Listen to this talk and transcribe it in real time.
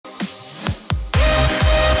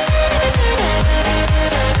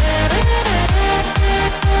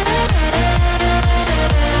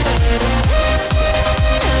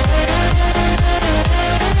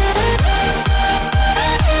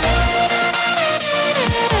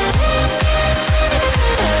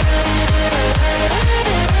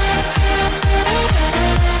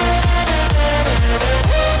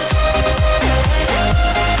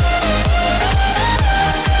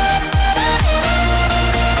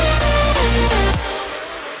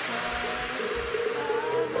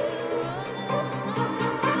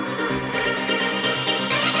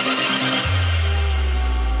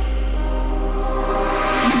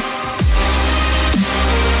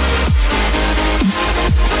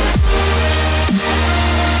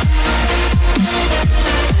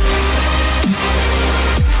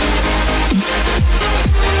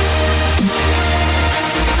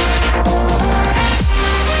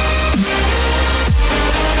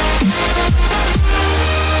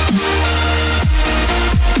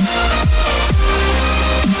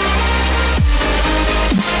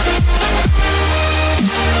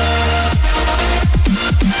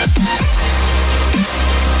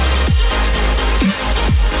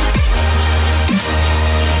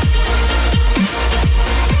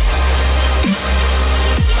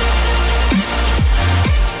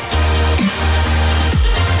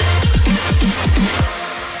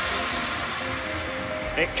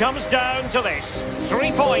It comes down to this.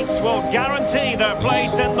 3 points will guarantee their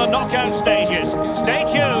place in the knockout stages. Stay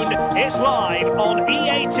tuned, it's live on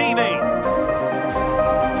EA TV.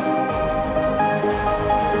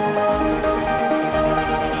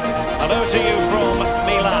 Hello to you from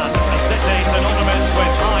Milan, a city synonymous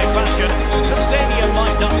with high fashion. The stadium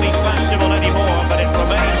might not be fashionable anymore, but it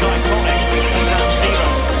remains iconic, San Siro.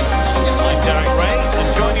 I'm Derek Ray,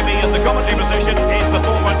 and joining me in the commentary position is the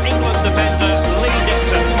former England defender, Lee Dixon.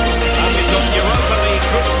 And we've got Europa League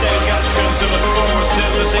group stage action to look forward to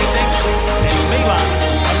this evening. It's Milan,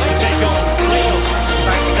 and they take on Lille.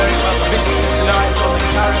 Thanks, Derek. Well, the visitors tonight got the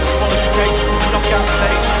carrot of qualification to the knockout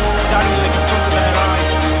stage dangling in front of their eyes.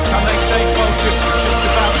 Can they stay focused? Just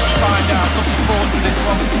about to find out. Looking forward to this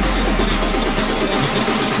one.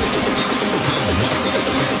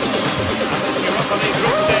 And this Europa League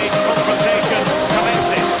group stage confrontation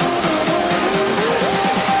commences.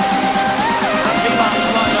 And Milan's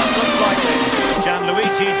lineup looks like this.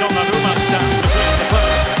 Gianluigi Donnarumma stands between the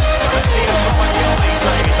players. Alessio Romagnoli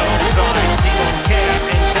plays alongside Simon Kjær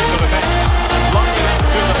in central defence. And lining up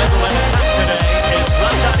through the middle in attack today is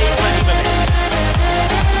Zlatan Ibrahimovic.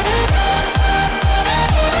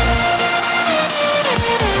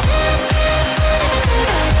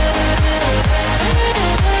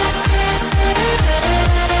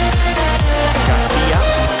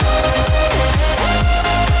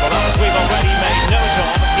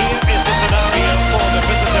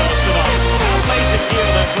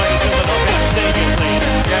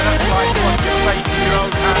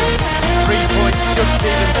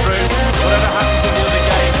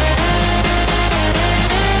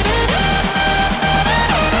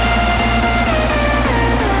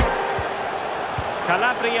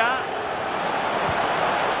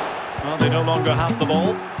 Well, they no longer have the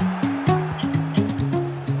ball.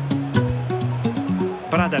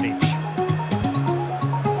 Bradanic.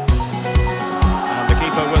 And the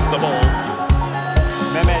keeper with the ball.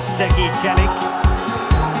 Mehmet Zeki Çelik.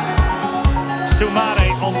 Soumare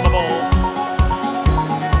on the ball.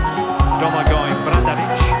 Domagoj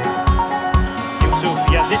Bradanic. Yusuf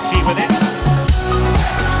Yazici with it.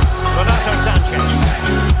 Renato Sanchez.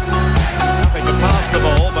 Happy to pass the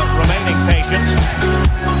ball, but remaining patient.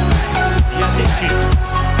 Yazici.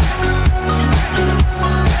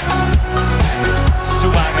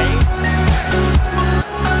 Soumare.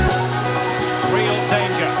 Real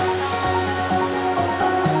danger.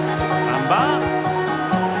 Amba.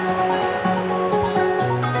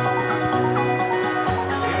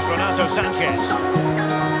 Here's Renato Sanchez.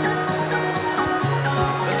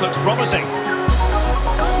 This looks promising.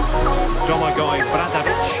 Domagoj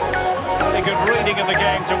Bradanic. Very good reading of the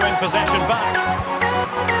game to win possession back.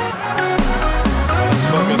 Let's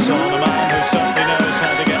focus on the man who certainly knows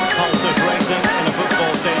how to get pulses racing in a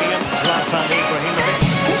football stadium, Zlatan Ibrahimovic.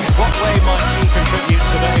 What way might he contribute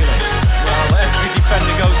today, Lee? Well, every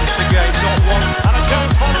defender goes into the game, not one. And a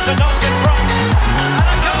chance for them to knock in front. And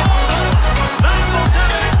a goal! That will do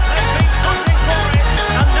it! They've been pushing for it,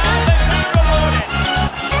 and now they've been rewarded.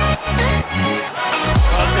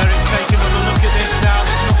 Well, Derek, take another look at this now.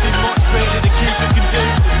 There's nothing much really the keeper can do.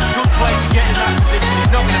 Good play to get in that position.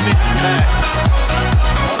 He's not going to miss it there.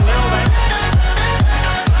 1-0 then.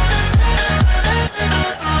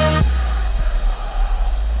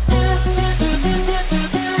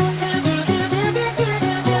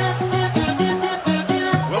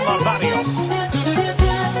 Wilmar Barrios.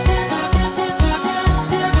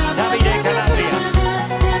 Davide Calabria.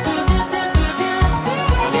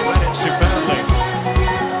 And he read it superbly.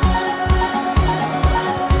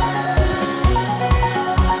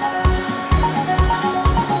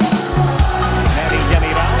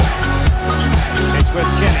 It's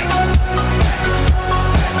with Jenny.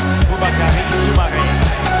 Boubakary Soumare.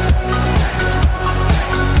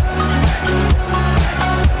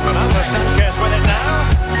 Renato Sanchez with it now.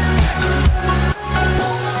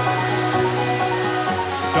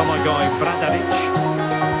 Domagoj Bradanic.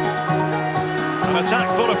 An attack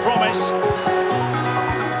full of promise.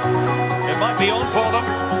 It might be on for them.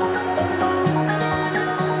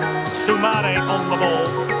 Soumare on the ball.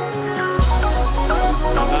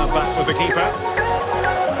 And now back with the keeper.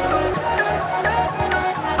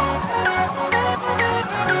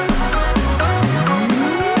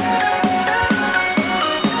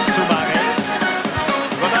 Soumare.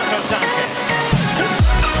 Renato Sanchez.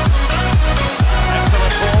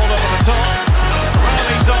 Excellent ball over the top.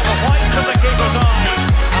 Rallies on the white of the keeper's eye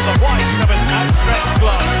and the white of his outstretched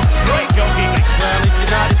glove. Great goalkeeping. Well, he's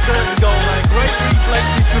denied a certain goal there. Great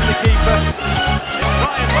reflexes from the keeper. He'll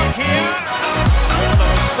try and look here. Well, a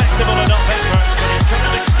respectable enough effort, but he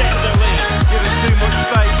couldn't extend the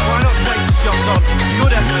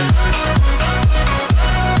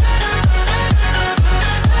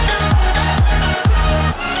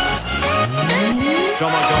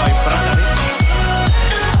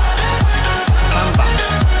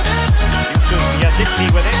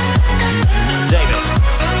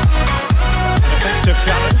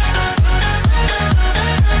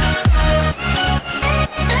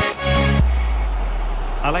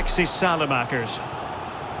Alexis Salamakers.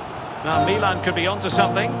 Now Milan could be onto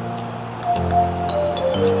something.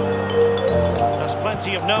 There's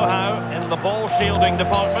plenty of know-how in the ball shielding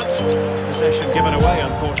department. Possession given away,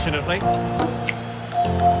 unfortunately.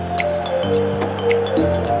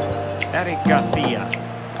 Eric Garcia.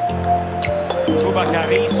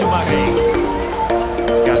 Boubakary Soumaré.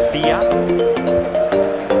 Garcia.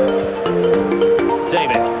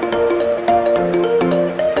 David.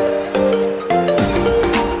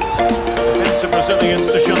 Defensive Brazilians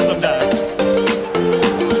to shut them down.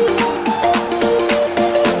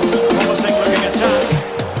 Promising looking attack.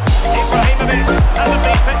 Ibrahimovic hasn't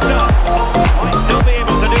been picked up. Might still be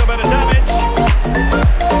able to do a bit of damage.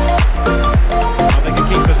 Well, they can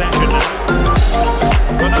keep possession now.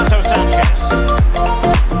 Renato Sanchez.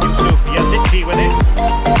 Yusuf Yazidzi with it.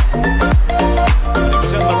 He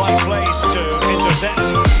was in the right place to intercept.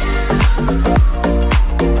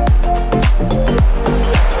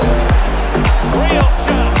 Real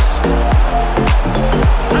chance.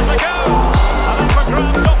 Has a go. And that's for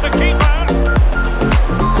grabs off the keeper.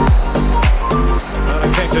 Well,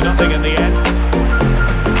 it came to nothing in the end.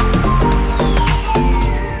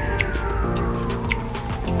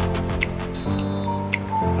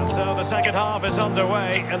 And so the second half is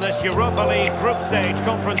underway in this Europa League group stage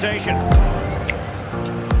confrontation.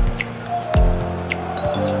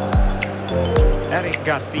 Eric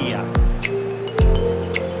Garcia.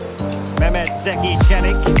 Mehmet Zeki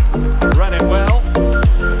Çelik. Run it well.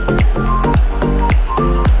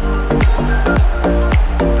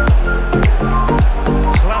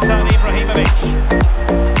 Zlatan Ibrahimovic.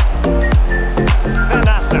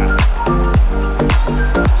 Benassa.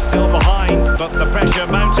 Still behind, but the pressure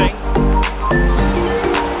mounting.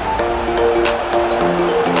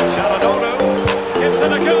 Çalhanoğlu gives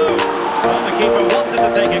it a go. Well, the keeper wanted to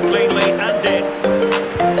take it cleanly and did.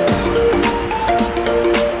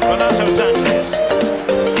 Renato Sanchez.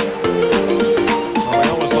 Well, we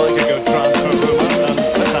always like a good transfer rumour, and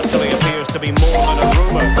this actually appears to be more than a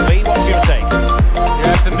rumour. Lee, what's your take?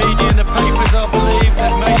 Yeah, the media and the papers, I believe,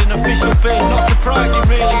 they've made an official bid. Not surprising,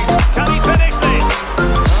 really. Can he finish this?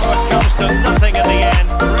 Oh, it comes to nothing in the end.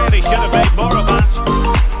 Really should have made more of that.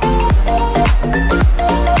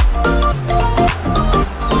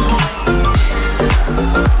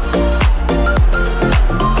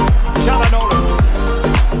 Çalhanoğlu.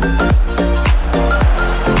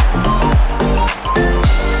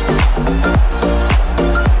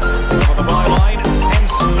 Over the byline,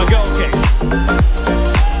 hence a goal kick.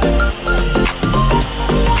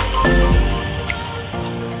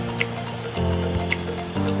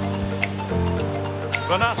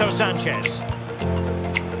 Renato Sanchez.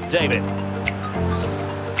 David.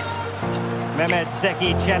 Mehmet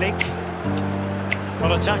Zeki Çelik.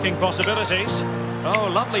 Well, attacking possibilities. Oh,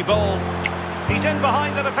 lovely ball. He's in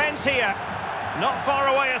behind the defence here. Not far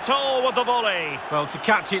away at all with the volley. Well, to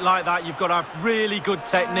catch it like that, you've got to have really good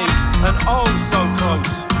technique. And oh, so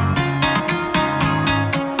close.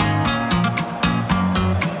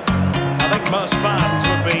 I think most fans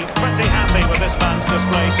would be pretty happy with this man's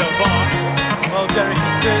display so far. Well, Derek,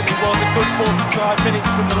 it certainly was a good 45 minutes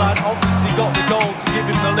from the lad. Obviously got the goal to give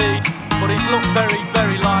him the lead, but he's looked very,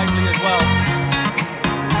 very lively as well.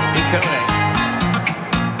 Ikone.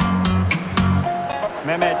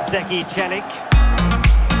 Mehmet Zeki Çelik.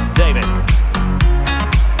 David.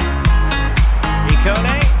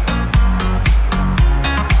 Ikone.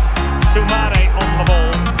 Soumaré on the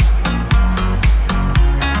ball.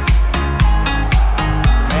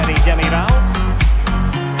 Mary Demiral.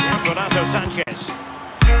 Here's Renato Sanchez.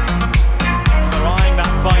 They're eyeing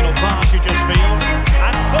that final pass, you just feel.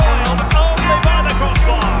 And foiled only by the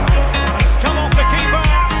crossbar. And it's come off the keeper.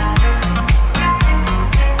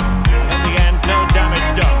 In the end, no damage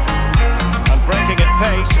done. And breaking at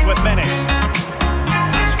pace with menace.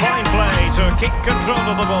 That's fine play to keep control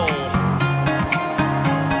of the ball.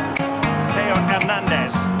 Theo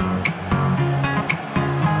Hernandez.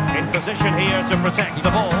 In position here to protect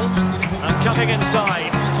the ball. And cutting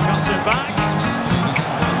inside. Cuts it back.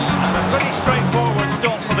 And a pretty straightforward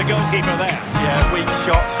stop for the goalkeeper there. Yeah, weak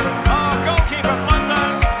shots. Oh, goalkeeper blunder.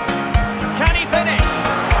 Can he finish?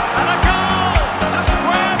 And a goal to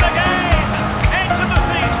square the game. Into the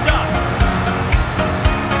seam stuff.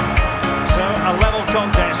 So a level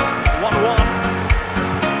contest, 1-1.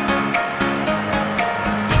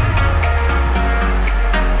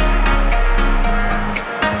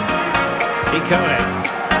 Ikone.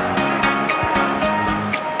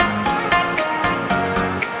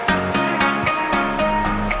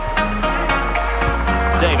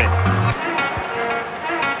 David.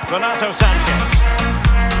 Renato Sanchez.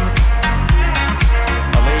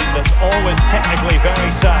 A lead It's always technically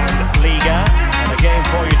very sound, Liga, and a game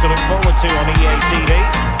for you to look forward to on EA TV.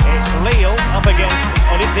 It's Lille up against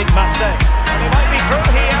Olympique Marseille. And he might be through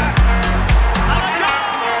here. And a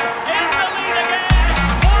goal! In the lead again!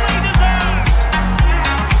 Fully deserved!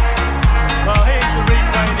 Well, here's the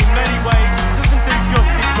replay, and in many ways it doesn't do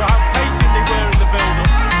justice to how patient they were in the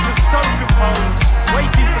build-up. Just so composed,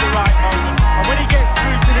 waiting for the right moment. And when he gets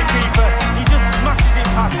through to the keeper, he just smashes it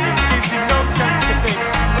past him, gives him no chance to think.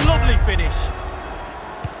 A lovely finish.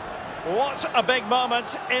 What a big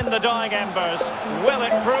moment in the dying embers. Will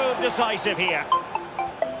it prove decisive here?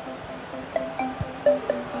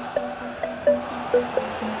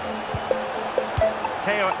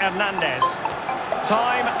 Theo Hernandez.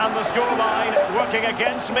 Time and the scoreline working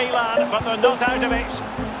against Milan, but they're not out of it.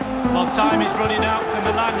 Well, time is running out for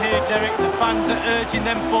Milan here, Derek. The fans are urging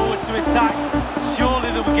them forward to attack.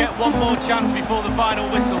 Surely they will get one more chance before the final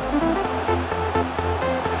whistle.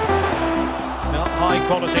 Not high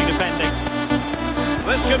quality defending.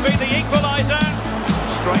 This could be the equaliser.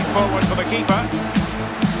 Straight forward for the keeper.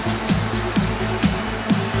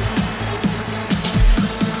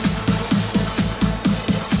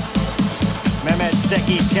 Mehmet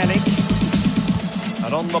Zeki Çelik.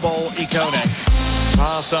 And on the ball, Ikone.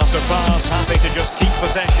 Pass after pass, happy to just keep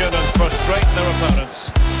possession and frustrate their opponents.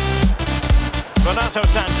 Renato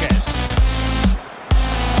Sanchez.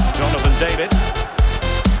 Jonathan David.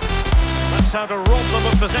 That's how to rob them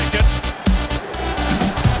of possession.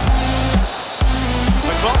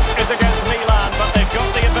 The clock is against Milan, but they've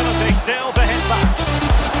got the ability still to hit back.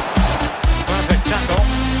 Perfect tackle.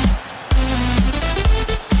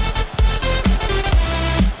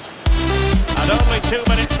 And only 2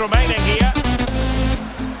 minutes remaining here.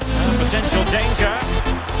 Potential danger.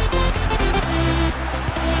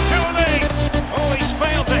 Surely! Oh, he's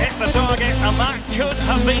failed to hit the target, and that could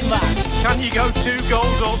have been that. Can you go 2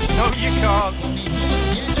 goals up? No, you can't.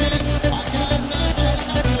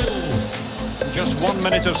 Just 1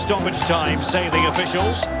 minute of stoppage time, say the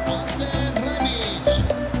officials.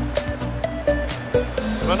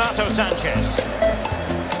 Renato Sanchez.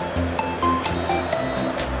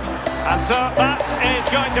 And so that is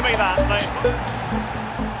going to be that.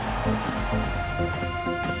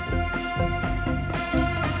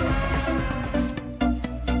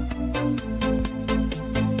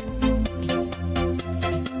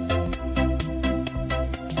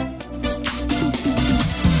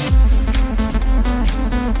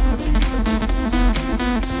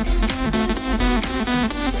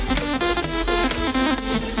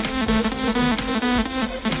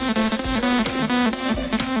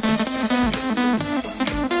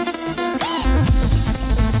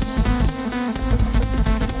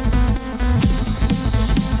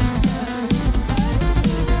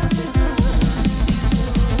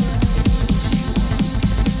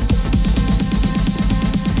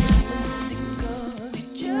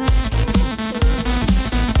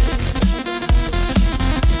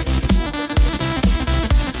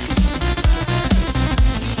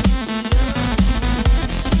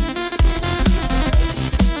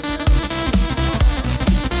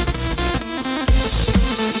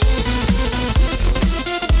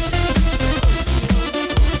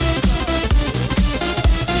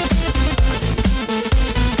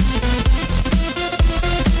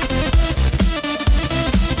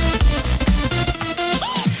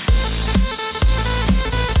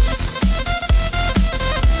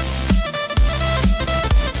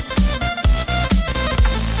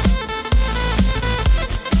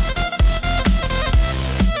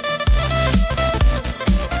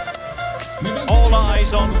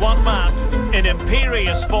 On one man in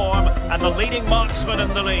imperious form and the leading marksman in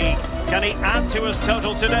the league. Can he add to his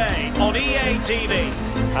total today on EA TV?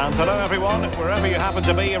 And hello everyone, wherever you happen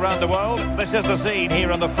to be around the world, this is the scene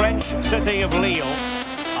here in the French city of Lille.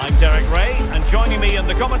 I'm Derek Ray, and joining me in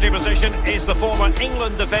the commentary position is the former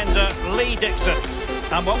England defender Lee Dixon.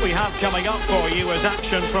 And what we have coming up for you is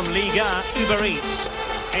action from Liga Uber Eats.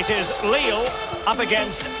 It is Lille up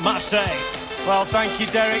against Marseille. Well, thank you,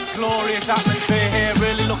 Derek. Glorious atmosphere here.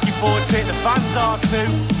 Really looking forward to it. The fans are too.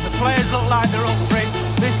 The players look like they're up for it.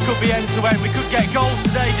 This could be end-to-end. We could get goals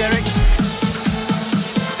today, Derek.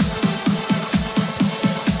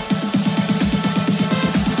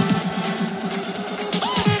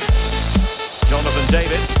 Jonathan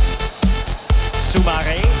David.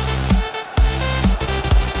 Soumare.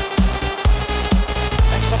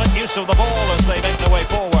 Excellent use of the ball as they make their way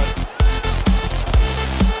forward.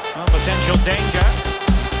 Potential danger.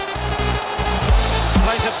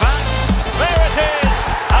 Plays it back. There it is!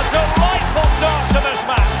 A delightful start to this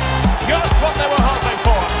match. Just what they were hoping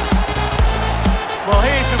for. Well,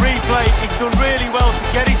 here's the replay. He's done really well to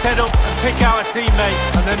get his head pick out a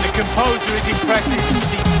teammate, and then the composure is impressive.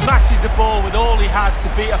 He smashes the ball with all he has to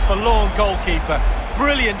beat a forlorn goalkeeper.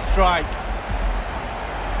 Brilliant strike.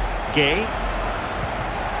 Gay.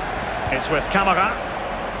 It's with Kamara.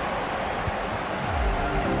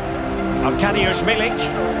 Arkadiusz Milik.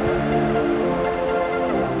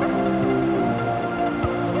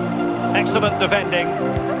 Excellent defending.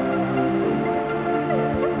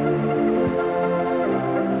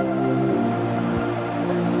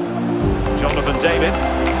 Jonathan David.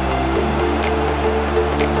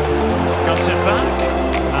 Cuts it back.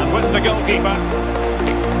 And with the goalkeeper.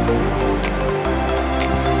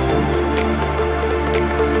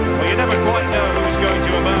 Well, you never quite know who's going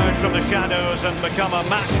to emerge from the shadows and become a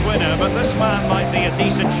match winner, but this man might be a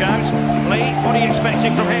decent shout. Lee, what are you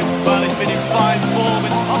expecting from him? Well, he's been in fine form.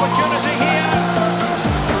 Opportunity here.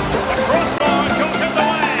 The crossbar caught the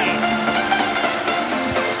way.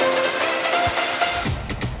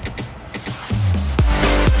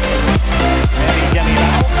 Eddie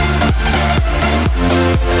Demiral.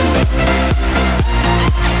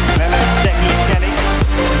 Kelly.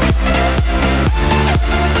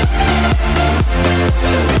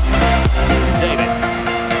 David.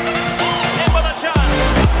 In with a chance.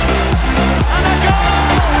 And a goal!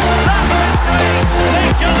 They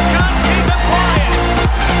just can't keep it quiet.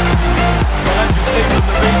 Well, as you see from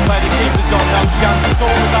the replay, the keeper's got no chance. It's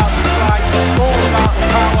all about the strike, it's all about the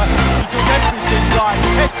power. He does everything right,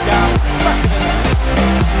 head down, back in the net.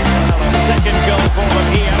 Well, a second goal for them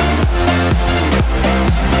here.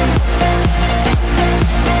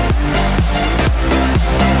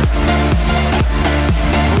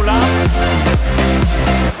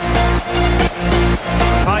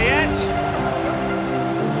 Payet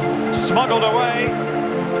smuggled away.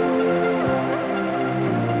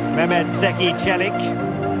 Mehmet Zeki Çelik.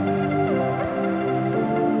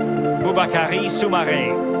 Boubakary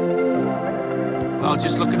Soumaré. Well,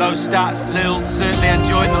 just look at those stats. Lille certainly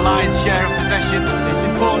enjoying the lion's share of possession. It's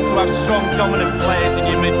important to have strong, dominant players in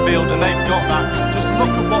your midfield, and they've got that. Just look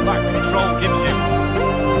at what that control gives you.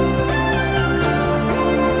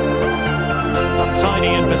 Tiny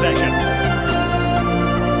in possession.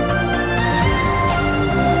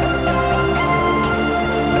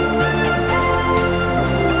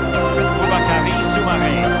 Boubakary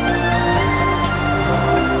Soumaré.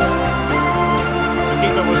 The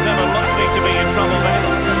keeper was never likely to be in trouble there.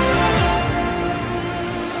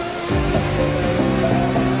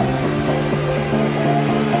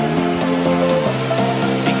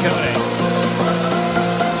 Ikone.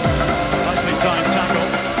 Nicely timed tackle.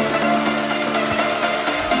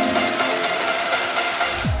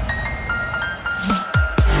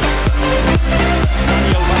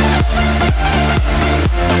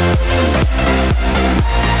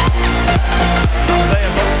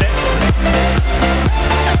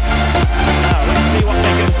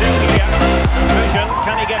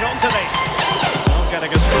 Can he get onto this? Not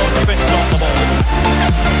getting a strong fist on the ball.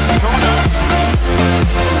 Corner.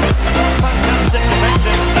 Fantastic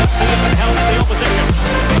defending. Let's see if it helps the opposition.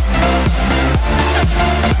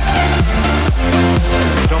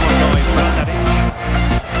 Domagoj Brandaric.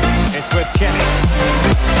 It's with Chenny.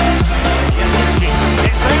 Yanucci.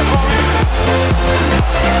 It's there for him.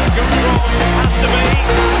 Good cross. Has to be.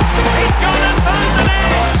 He's gone and found the net.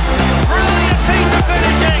 Brilliant piece of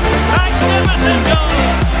finishing. Magnificent goal.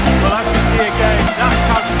 Well, as we see again, that's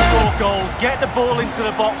how to score goals. Get the ball into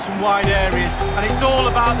the box from wide areas, and it's all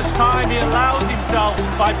about the time he allows himself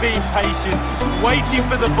by being patient, waiting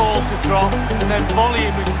for the ball to drop, and then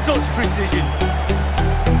volleying with such precision.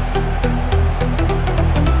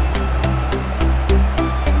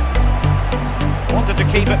 Wanted to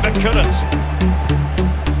keep it, but couldn't.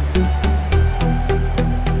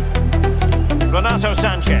 Renato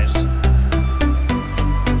Sanchez.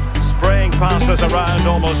 Spraying passes around,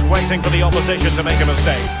 almost waiting for the opposition to make a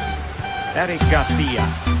mistake. Eric Garcia.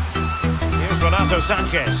 Here's Renato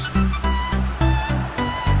Sanchez.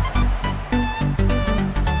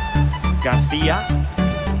 Garcia.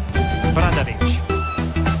 Brandaric.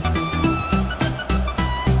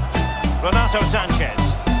 Renato Sanchez.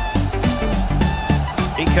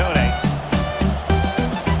 Ikone.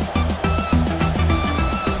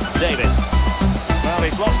 David. Well,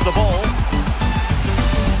 he's lost the ball.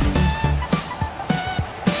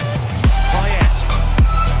 Payet.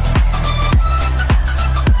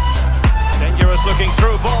 Dangerous looking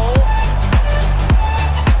through ball.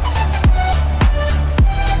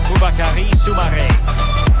 Boubakary Soumaré.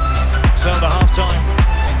 So the half-time.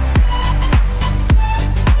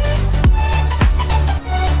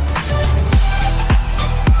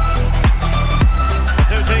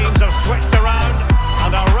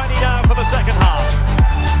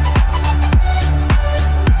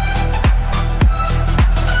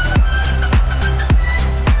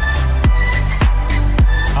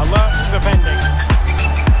 defending.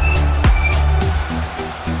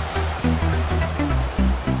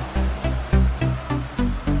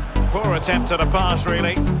 Poor attempt at a pass,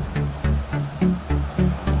 really.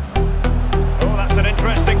 Oh, that's an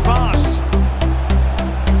interesting pass.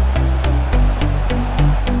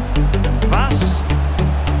 Pass.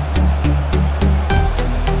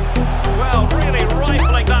 Well, really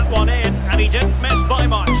rifling that one in, and he didn't miss by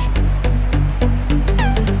much.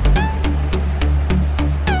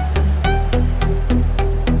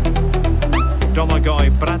 Domagoj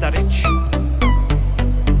Bradaric.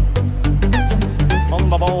 On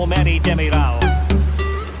the ball, Meri Demiral.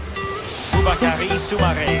 Boubakary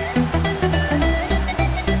Soumaré.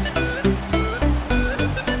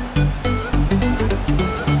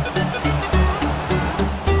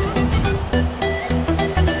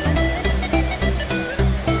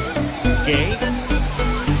 Gay.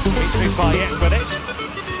 Dimitri Payet with it.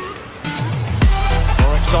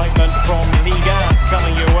 More excitement from Liga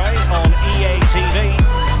coming your way on EA TV.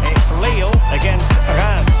 It's Lille against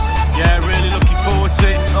Reims. Yeah, really looking forward to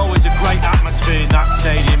it. Always a great atmosphere in that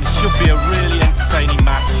stadium. It should be a really entertaining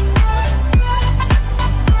match.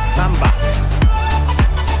 Mamba.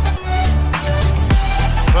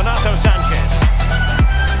 Renato Sanchez.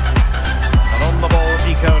 And on the ball,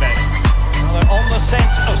 Decode. Well, they're on the scent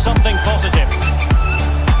of something positive.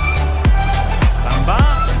 Mamba.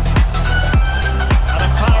 And a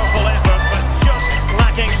powerful effort, but just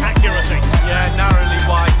lacking accuracy. Yeah, narrowly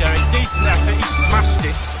wide, Derek. Decent effort, he smashed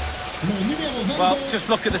it. Well, just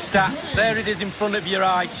look at the stats. There it is in front of your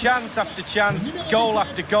eye. Chance after chance, goal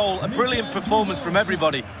after goal. A brilliant performance from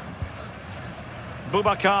everybody.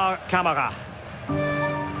 Boubacar Kamara.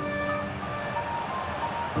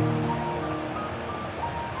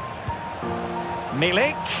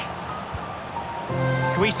 Milik.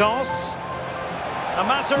 Cuisance. A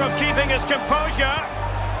matter of keeping his composure.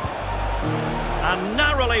 And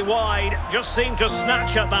narrowly wide, just seemed to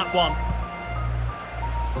snatch at that one.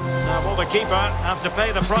 Now will the keeper have to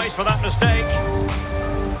pay the price for that mistake?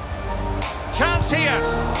 Chance here,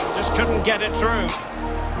 just couldn't get it through.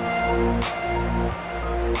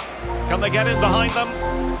 Can they get in behind them?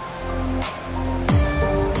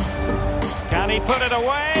 Can he put it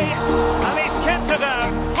away? And he's kept it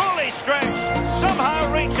out, fully stretched,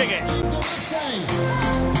 somehow reaching it.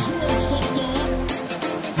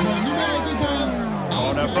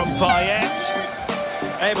 Corner from Payet,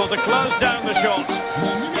 able to close down the shot.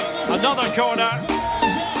 Another corner.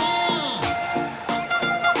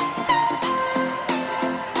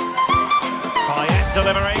 Payet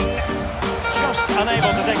delivering. Just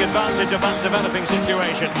unable to take advantage of that developing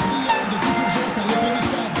situation.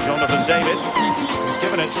 Jonathan David. He's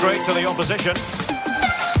given it straight to the opposition.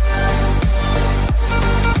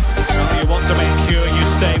 Well, you want to make sure you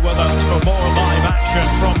stay with us for more live action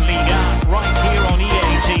from Liga right here on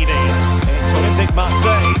EA TV. It's Olympique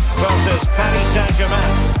Marseille versus Paris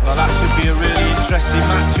Saint-Germain. Well, that should be a really interesting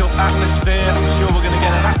match-up. Atmosphere, I'm sure we're going to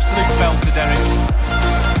get an absolute belter, Derek.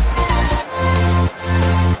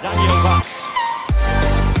 Daniel Bass.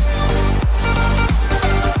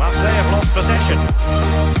 Marseille have lost possession.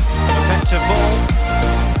 An effective ball.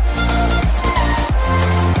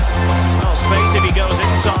 Well, space if he goes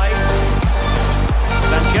inside.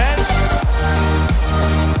 Sanchez.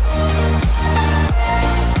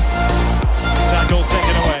 Tackle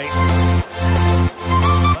taken away.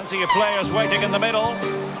 Plenty of players waiting in the middle.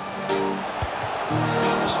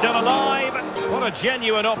 Still alive. What a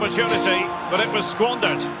genuine opportunity, but it was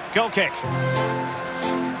squandered. Goal kick.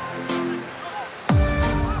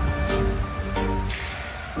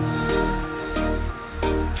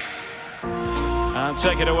 And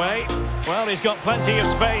take it away. Well, he's got plenty of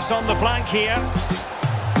space on the flank here.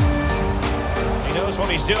 He knows what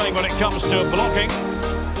he's doing when it comes to blocking.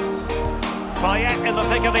 Payet in the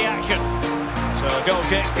thick of the action. So a goal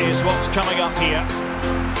kick is what's coming up here.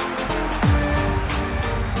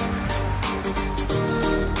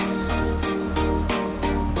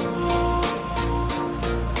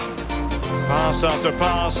 Pass after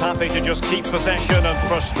pass, happy to just keep possession and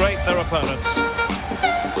frustrate their opponents.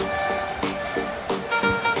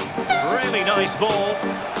 Really nice ball.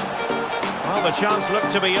 Well, the chance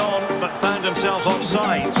looked to be on, but found himself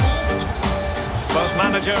offside. Both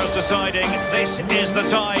managers deciding this is the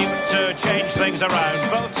time to change things around.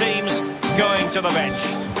 Both teams going to the bench.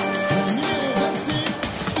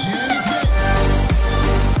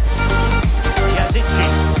 Yazici.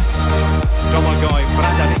 Domagoj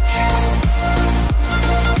Bradaric.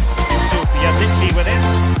 Yazici with it.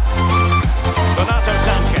 Renato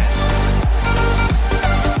Sanchez.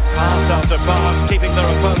 Pass after pass, keeping their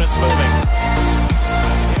opponents moving.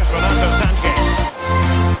 Here's Renato Sanchez.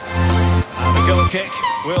 kick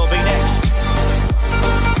will be next.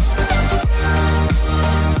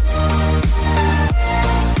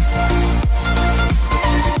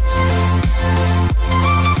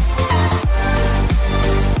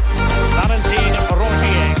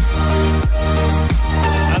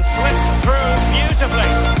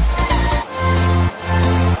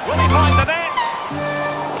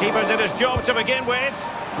 Did his job to begin with.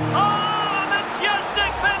 Oh,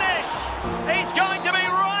 majestic finish! He's going to be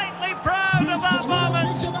rightly proud of that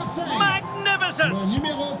moment. Magnificent!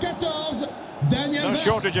 No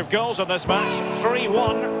shortage of goals in this match.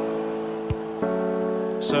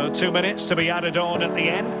 3-1. So 2 minutes to be added on at the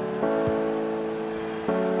end.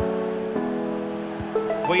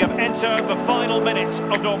 We have entered the final minute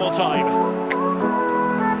of normal time.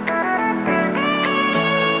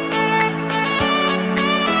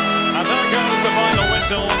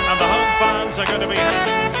 And the home fans are going to be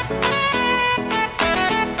happy.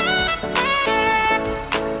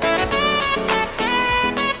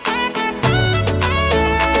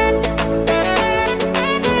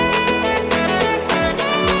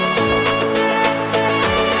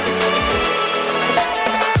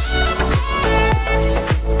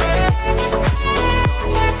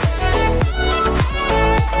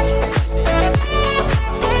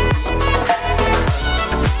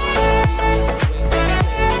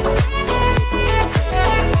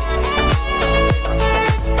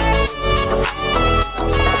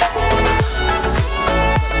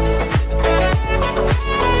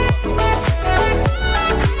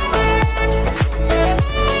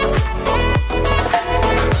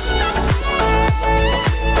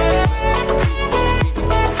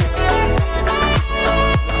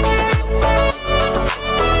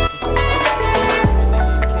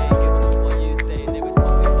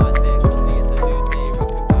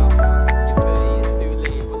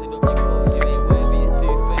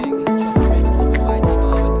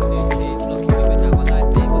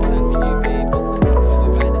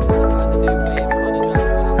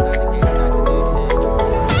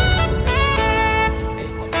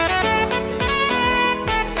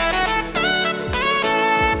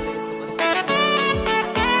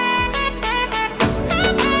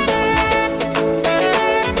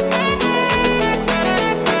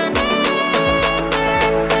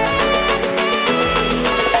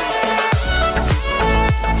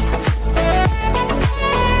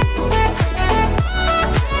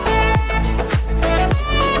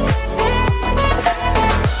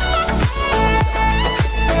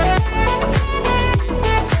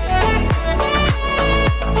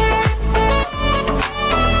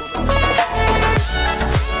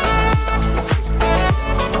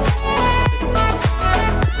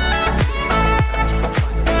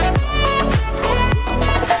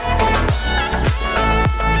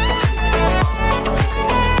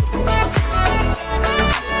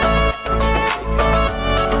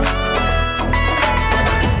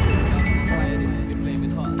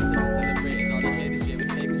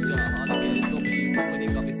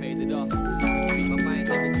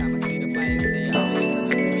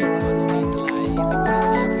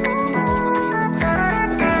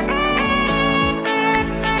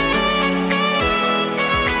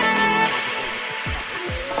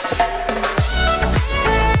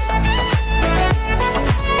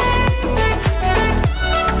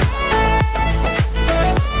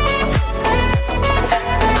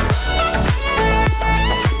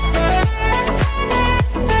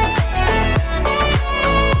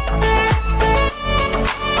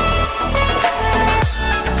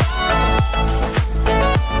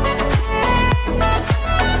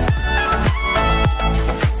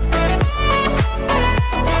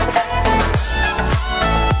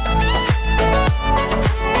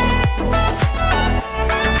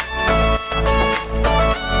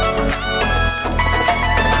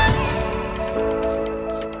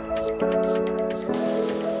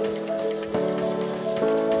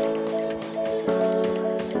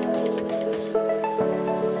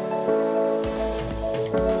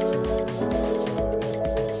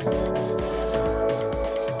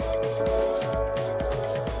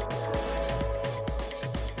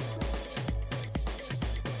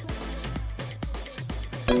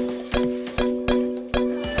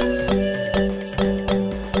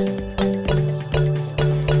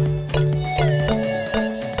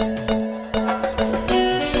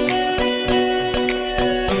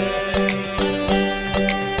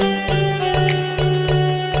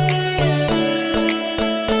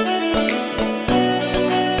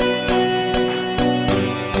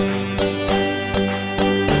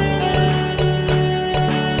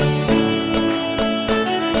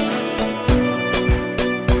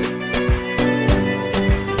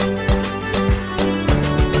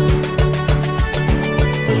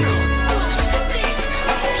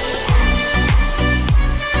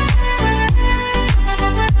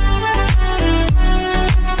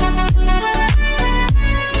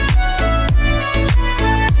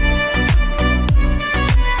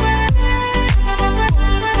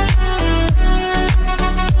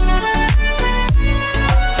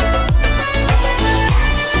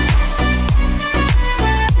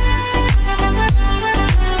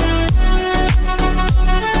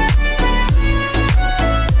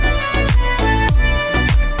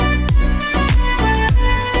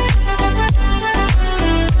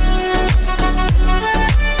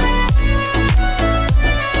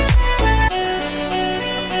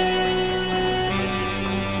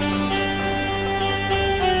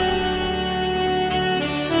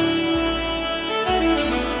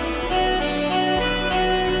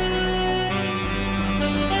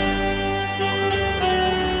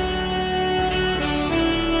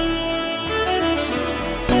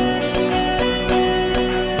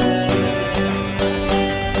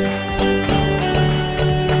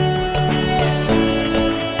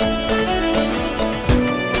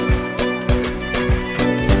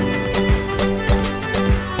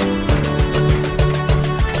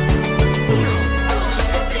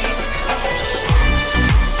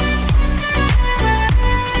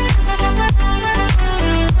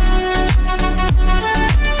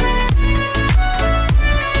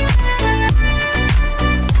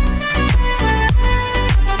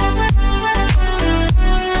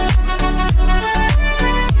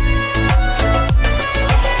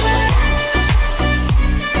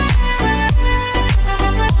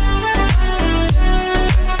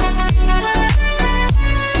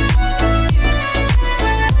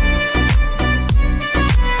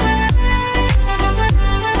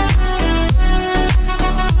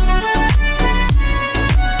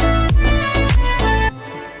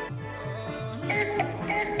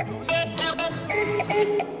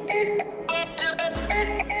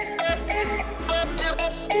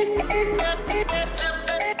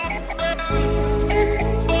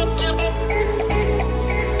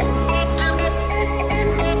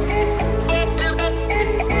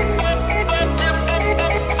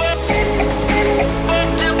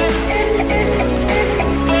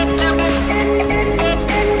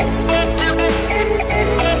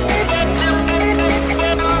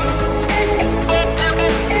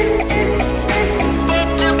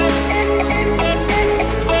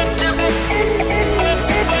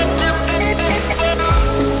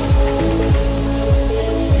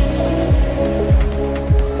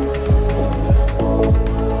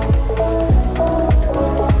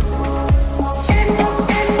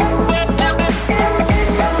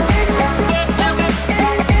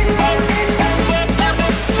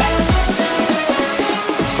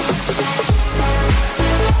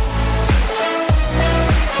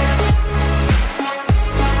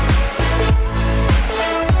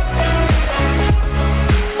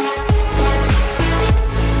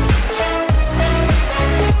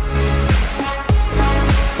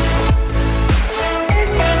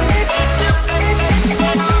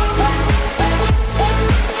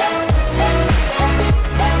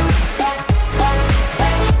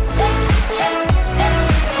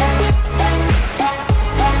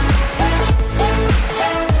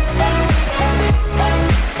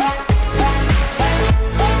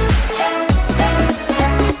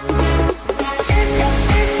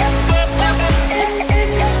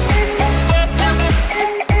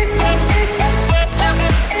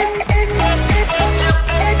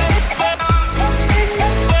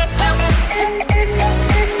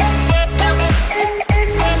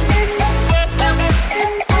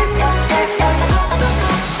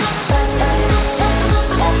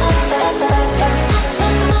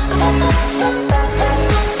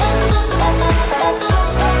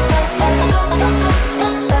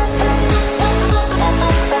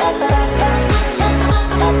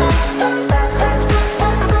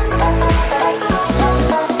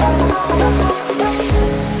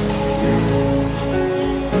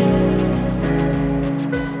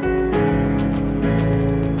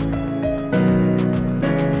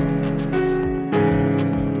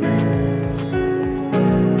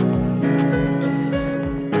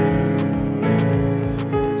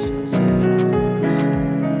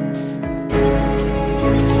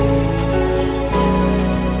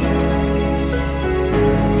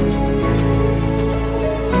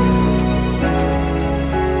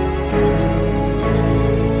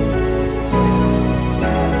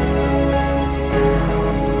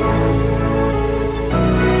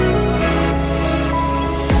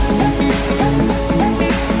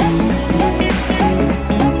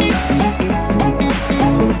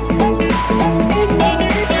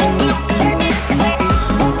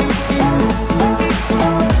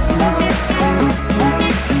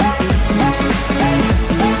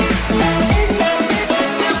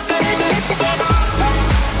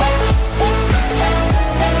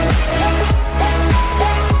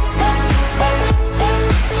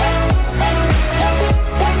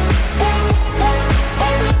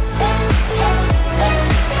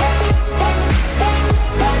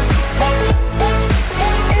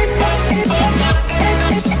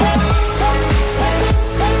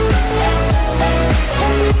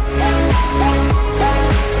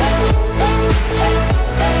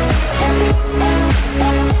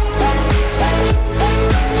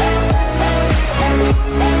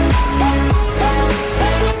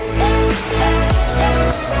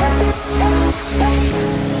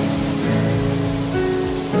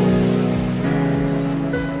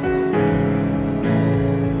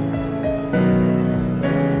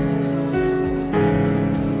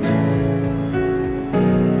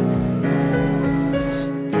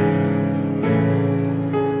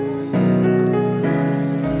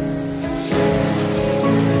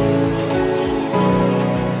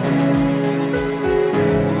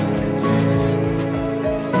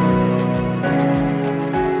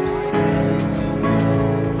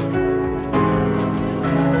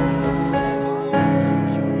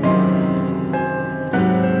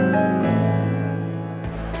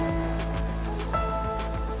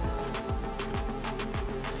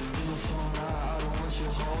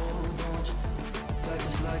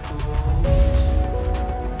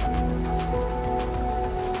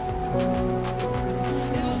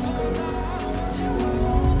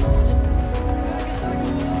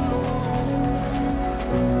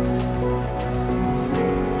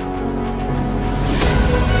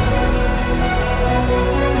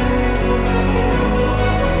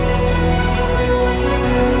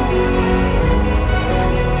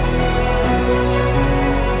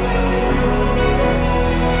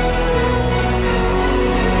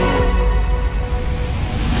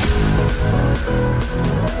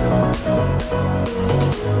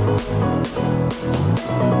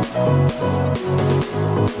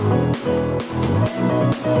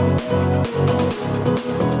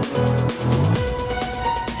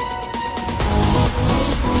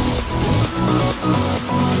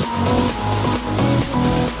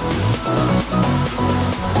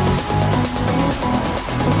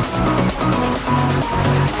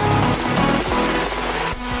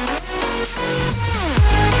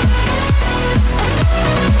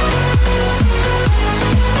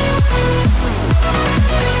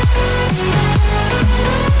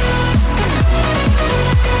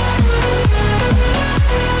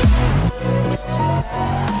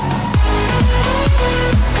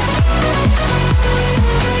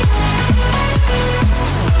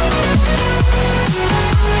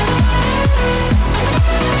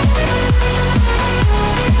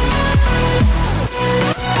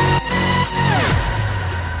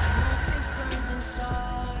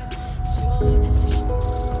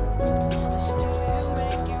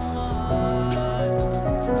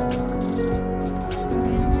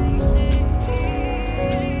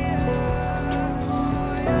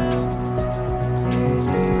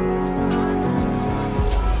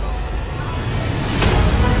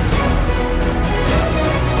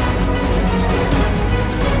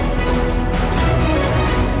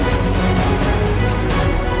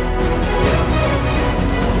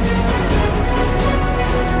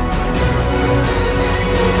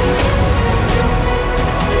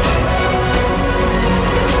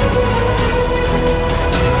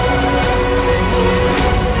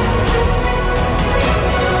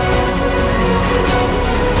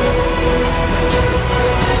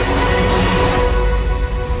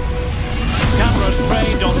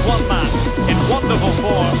 wonderful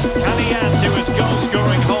form. Can he add to his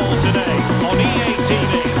goal-scoring haul today on EA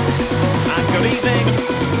TV? And good evening.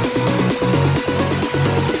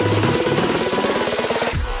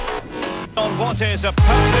 On what is a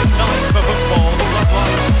perfect night for football, the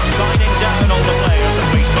floodlights shining down on the players that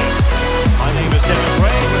we see. My name is Derek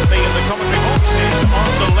Ray, with me in the commentary box is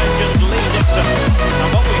Arsenal legend Lee Dixon. And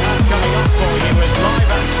what we have coming up for you is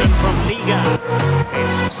live action from Liga.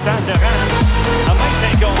 It's Stade de Reims, and they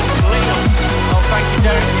take on Lyon. Oh, thank you,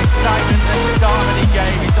 Derek. The excitement at the start of any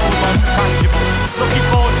game is almost tangible. Looking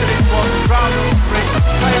forward to this one. The crowd are up for it.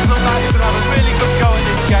 Players look like they're going to have a really good go in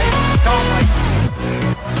this game. Can't wait.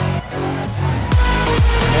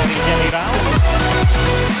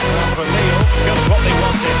 For Lille, just what they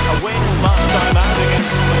wanted. A win last time out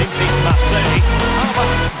against Olympique Marseille. How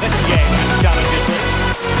about this game in Champions League?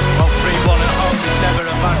 Well, 3-1 at home is never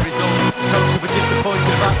a bad result. Coach will be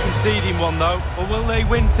disappointed about conceding one, though. But will they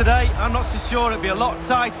win today? I'm not so sure. It'll be a lot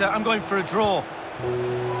tighter. I'm going for a draw.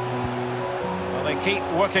 Well, they keep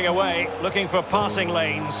working away, looking for passing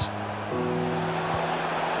lanes.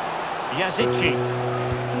 Yazici.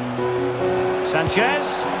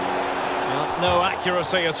 Sanchez. No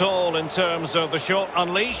accuracy at all in terms of the shot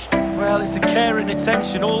unleashed. Well, it's the care and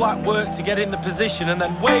attention, all that work to get in the position and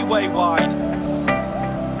then way, way wide.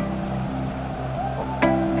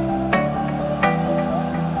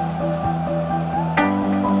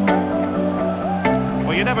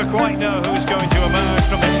 Well, you never quite know who's going to emerge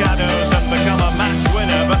from the shadows and become a match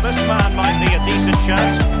winner, but this man might be a decent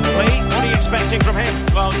shout. Lee, what are you expecting from him?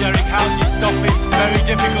 Well, Derek, how do you stop him? Very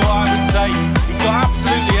difficult, I would say. He's got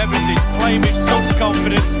absolutely everything, playing with such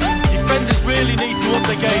confidence. Defenders really need to up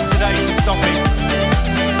the game today to stop him.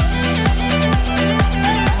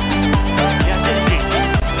 Yazici.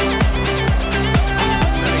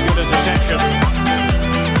 Very good interception.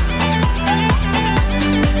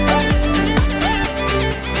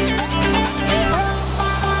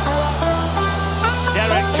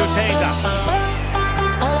 Derek Kuteza.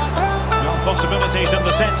 No possibilities in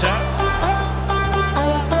the centre.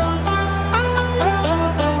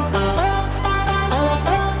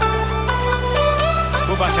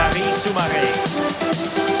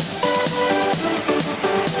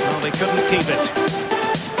 Well, they couldn't keep it.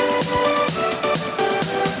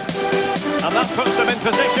 And that puts them in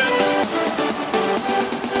position.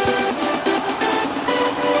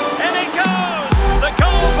 In it goes! The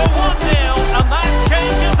goal for 1-0, and that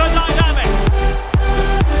changes the dynamic.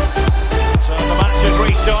 So the match is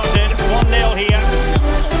restarted, 1-0 here.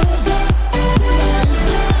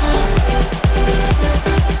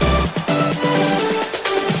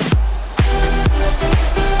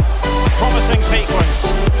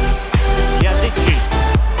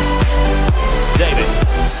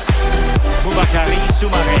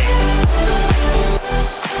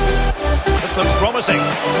 This looks promising.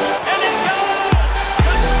 And it goes!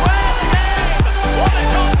 To square the game! What a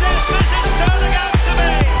contest this is turning out to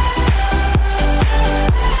be!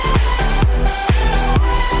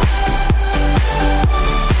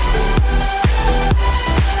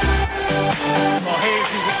 Well, here's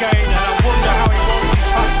his again, and I wonder how he wants his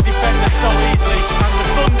past defender so easily. And the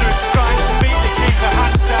thunderous strike to beat the keeper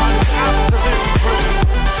hands down is absolutely brilliant.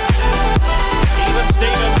 Even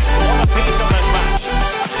Steven, what a piece on this match.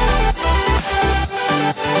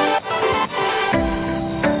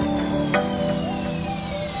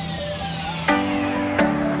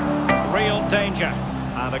 Real danger,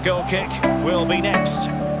 and a goal kick will be next.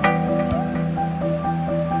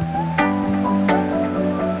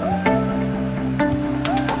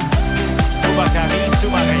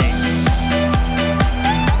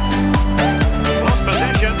 Lost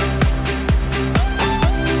possession.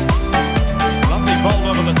 Lovely ball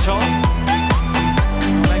over the top.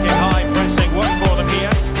 Making high pressing work for them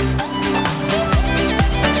here.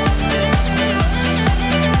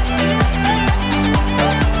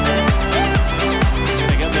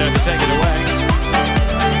 Getting in there to take it away.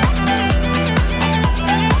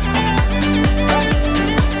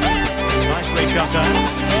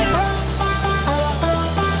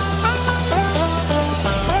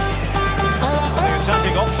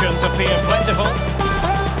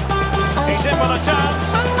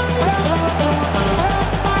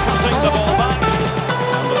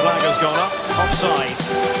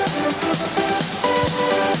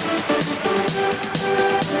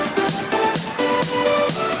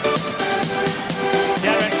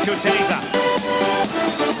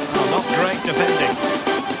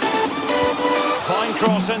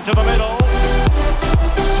 into the middle.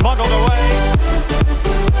 Smuggled away.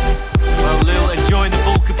 Well, Lille enjoying the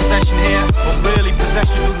bulk of possession here, but really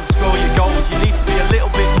possession doesn't score your goals. You need to be a little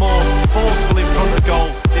bit more forceful in front of goal.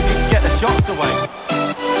 They need to get the shots away.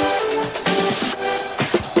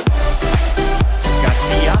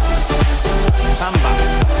 Garcia. Samba.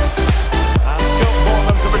 And scope for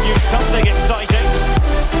them to produce something exciting.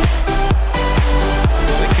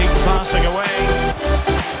 They keep passing away.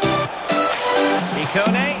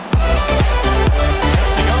 Ikone.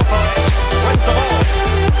 Has to go for it. Wins the ball.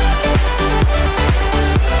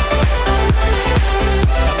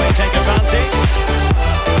 And they take advantage.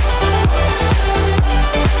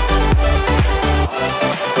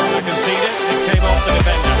 Corner conceded. It came off the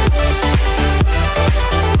defender.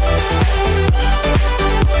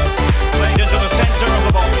 Played into the centre of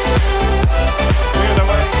the box. Cleared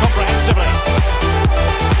away comprehensively.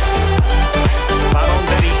 Ballon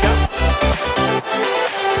Berisha.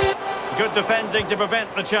 Good defending to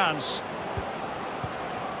prevent the chance.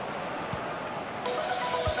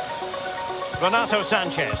 Renato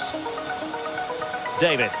Sanchez.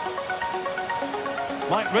 David.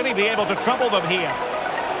 Might really be able to trouble them here.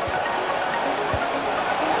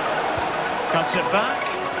 Cuts it back.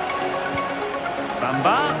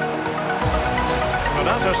 Bamba.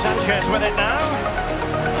 Renato Sanchez with it now.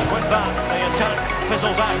 And with that, the attack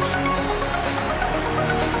fizzles out.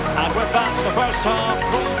 And with that, the first half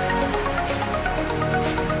drawn.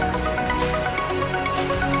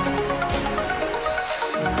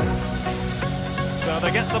 So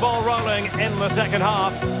they get the ball rolling in the second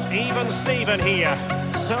half. Even Steven here.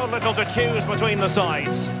 So little to choose between the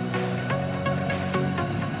sides.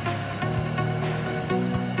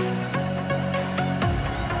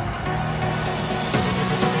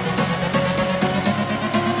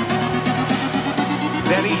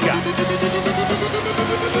 Berisha.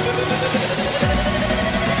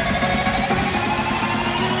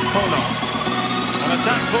 Kono. An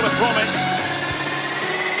attack full of promise.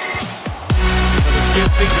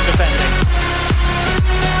 Good piece of defending.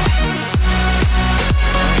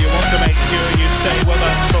 You want to make sure you stay with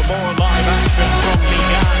us for more live action from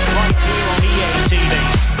Liga right here on EA TV.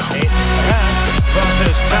 It's Reims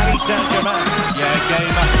versus Paris Saint-Germain. Yeah,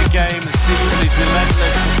 game after game, the season is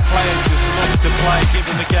relentless. The players just love to play,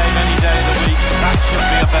 given the game any day of the week. That should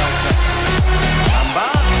be a belter. Bamba.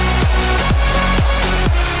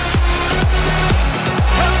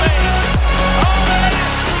 Help me! Oh, it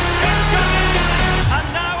is! It's coming! And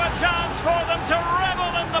now a chance for them to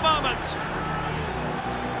revel in the moment.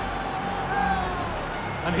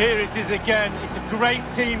 And here it is again. It's a great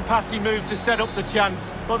team passing move to set up the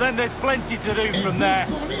chance. But then there's plenty to do from there.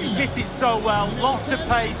 He's hit it so well. Lots of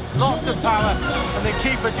pace, lots of power. And the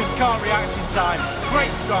keeper just can't react in time.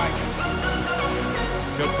 Great strike.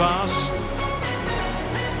 Good pass.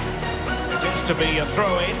 It is to be a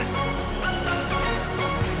throw-in.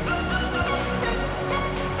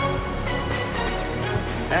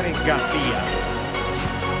 Eric Garcia.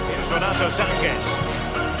 Here's Renato Sanchez.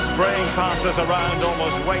 Spraying passes around,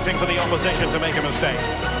 almost waiting for the opposition to make a mistake.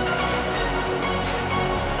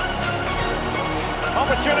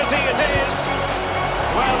 Opportunity it is.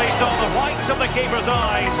 Well, he saw the whites of the keeper's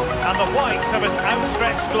eyes and the whites of his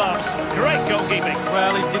outstretched gloves. Great goalkeeping.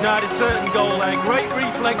 Well, he's denied a certain goal there. Great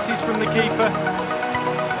reflexes from the keeper.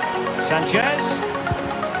 Sanchez.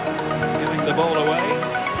 Giving the ball away.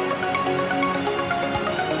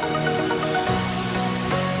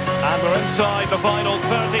 And we're inside the final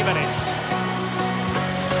 30 minutes.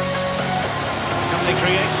 Can they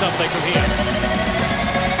create something from here?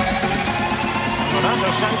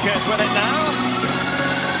 Renato Sanchez with it now.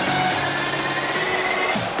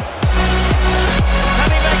 Can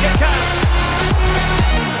he make it count?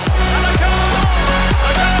 And a goal!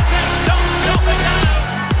 A goal kick, don't stop it now.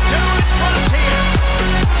 Two in front here.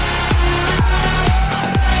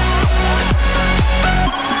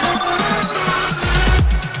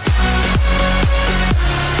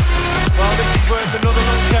 Well, this is worth another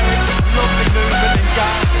look, Terry. Lovely movement and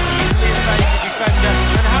guard. Easily evade the defender.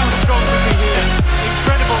 And how strong was he here?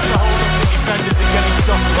 Incredible to hold up the defender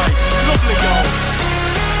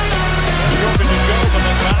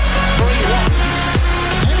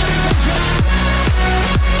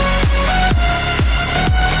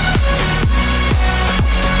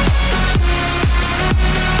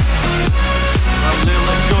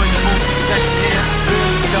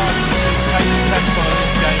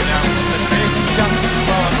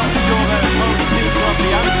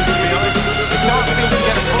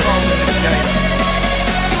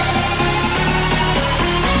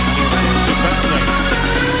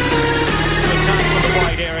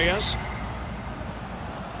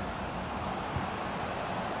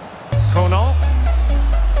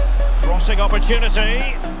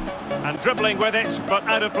opportunity. And dribbling with it, but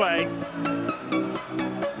out of play.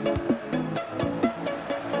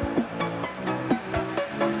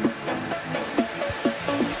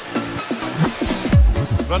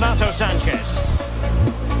 Renato Sanchez.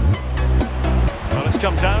 Well, it's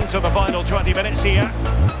come down to the final 20 minutes here.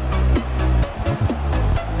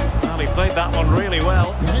 Well, he played that one really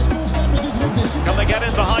well. Can they get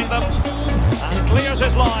in behind them? And clears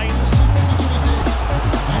his lines.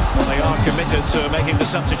 They are committed to making the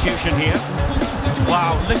substitution here.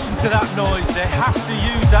 Wow, listen to that noise. They have to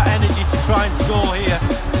use that energy to try and score here.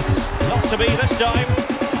 Not to be this time.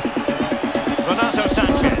 Renato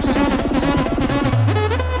Sanchez.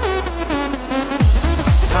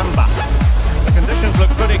 Tamba. The conditions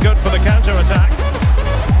look pretty good for the counter-attack.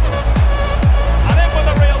 And in with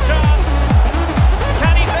a real chance.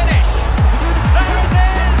 Can he finish? There it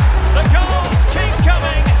is! The goals keep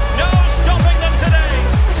coming. No stopping them today.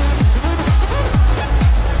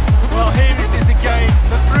 Well, here it is again.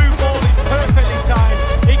 The through ball is perfectly timed.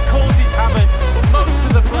 It causes havoc. Most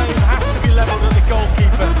of the blame has to be levelled at the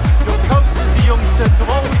goalkeeper. You're coached as a youngster to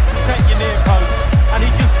always protect your near post, and he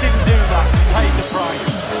just didn't do that. He paid the price.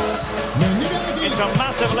 It's a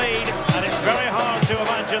massive lead, and it's very hard to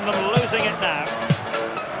imagine them losing it now.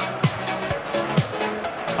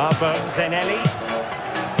 Abba Zenelli.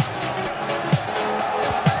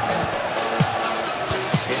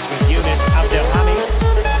 It's with Younes Abdelhamid.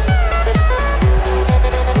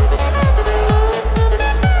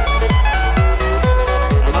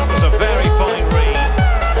 And that was a very fine read.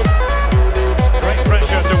 Great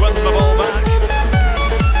pressure to win the ball back.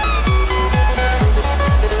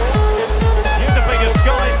 Beautifully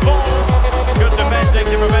disguised ball. Good defending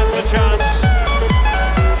to prevent the chance.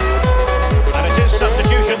 And it is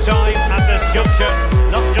substitution time at this juncture.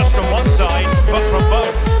 Not just from one side, but from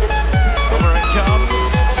both. Over it comes.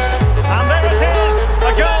 And there it is,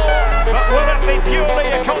 a goal. But will it be purely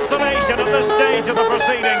a consolation at this stage of the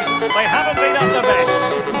proceedings? They haven't been at their best.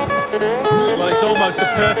 Well, it's almost a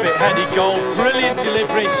perfect headed goal. Brilliant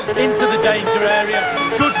delivery into the danger area.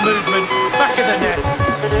 Good movement, back of the net.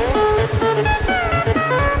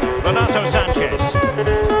 Renato Sanchez.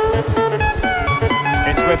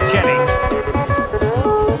 It's with Chelly.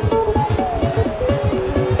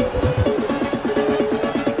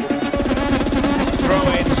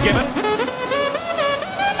 Throw-ins given.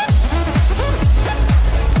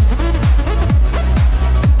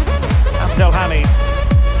 Abdelhamid.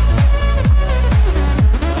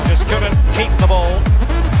 Just couldn't keep the ball.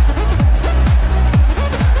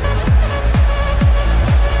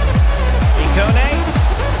 Ikone.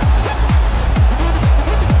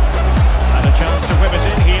 And a chance to whip it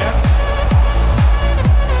in here.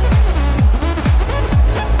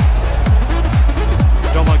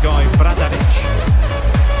 Domagoj Bradaric.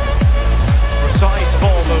 Precise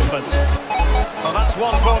ball movement. Well, that's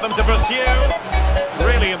one for them to pursue.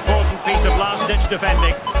 Really important piece of last-ditch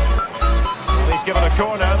defending. Well, he's given a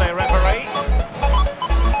corner, they referee.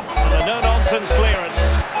 And a no-nonsense clearance.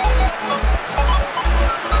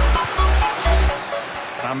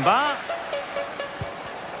 Tamba.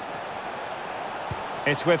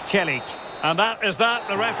 It's with Celik. And that is that.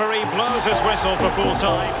 The referee blows his whistle for full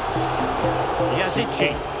time.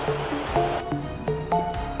 Yazici.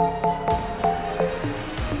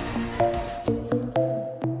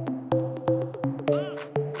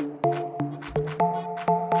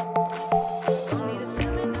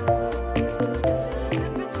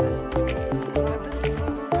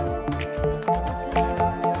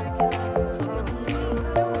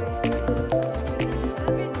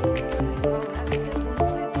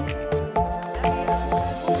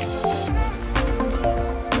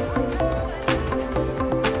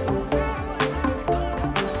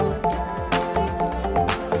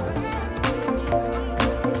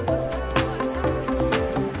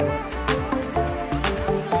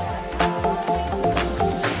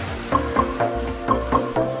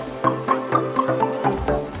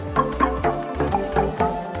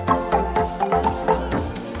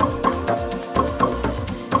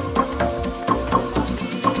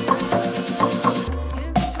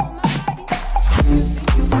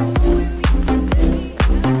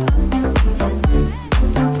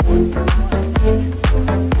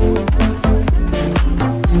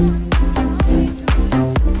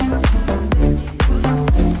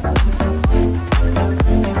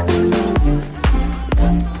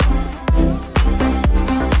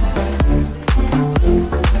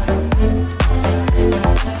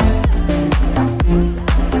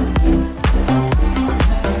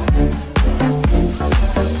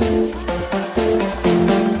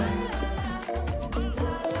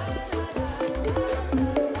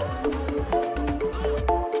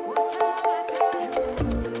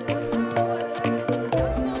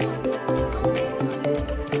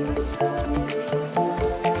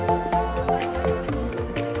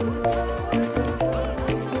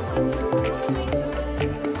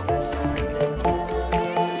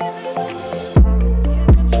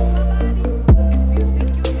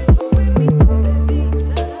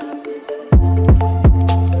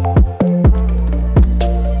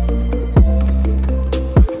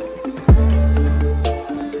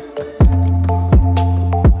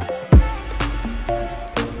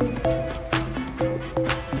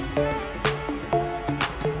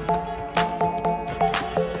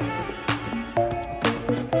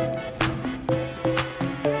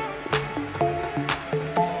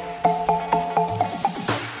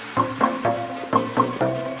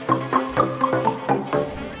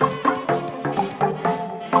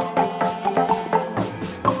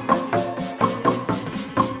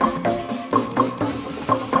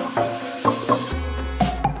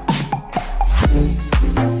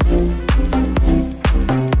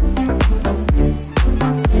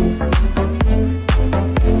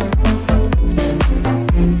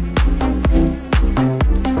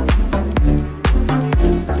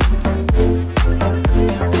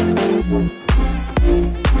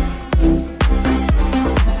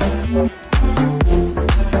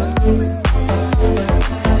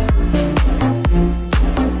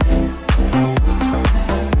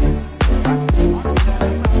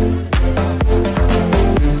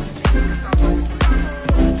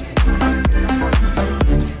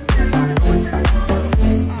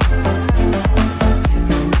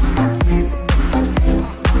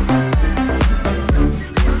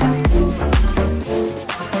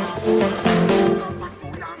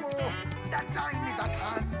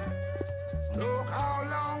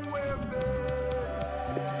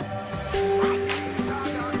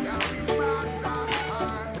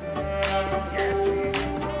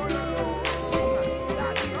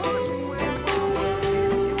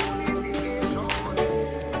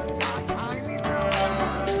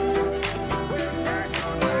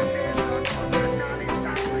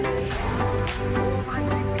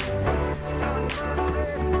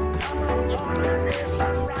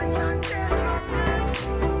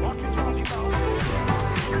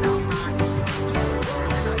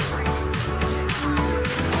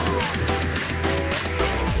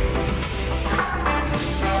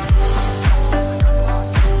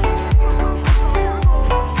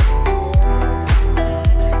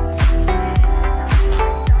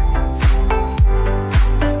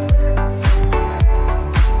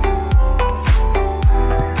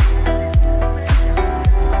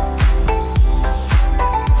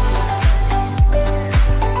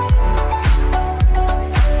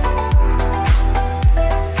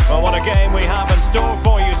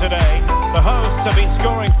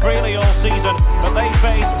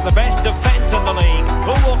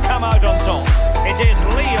 come out on top. It is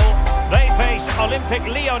Lille. They face Olympique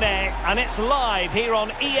Lyonnais, and it's live here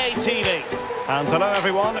on EA TV. And hello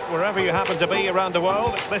everyone, wherever you happen to be around the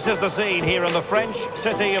world, this is the scene here in the French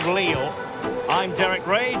city of Lille. I'm Derek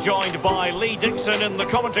Ray, joined by Lee Dixon in the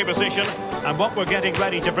commentary position, and what we're getting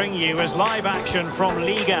ready to bring you is live action from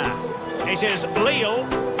Ligue 1. It is Lille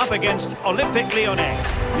up against Olympique Lyonnais.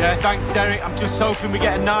 Yeah, thanks Derek. I'm just hoping we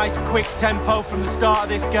get a nice quick tempo from the start of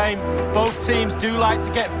this game. Both teams do like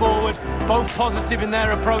to get forward, both positive in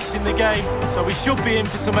their approach in the game, so we should be in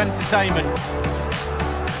for some entertainment.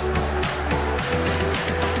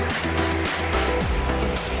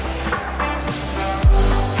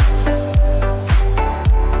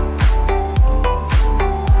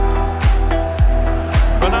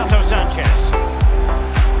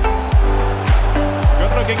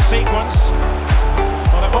 Sequence.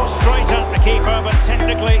 Well, it was straight at the keeper, but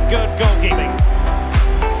technically good goalkeeping.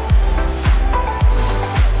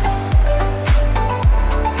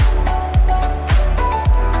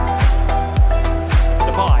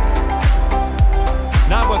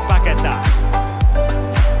 Now with Paqueta.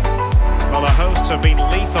 Well, the hosts have been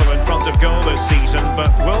lethal in front of goal this season,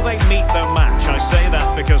 but will they meet their match? I say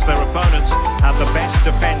that because their opponents have the best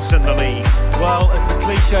defence in the league. Well, as the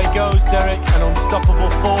cliche goes, Derek, an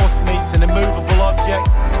unstoppable force meets an immovable object.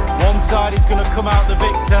 One side is going to come out the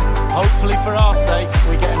victor. Hopefully, for our sake,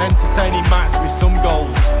 we get an entertaining match with some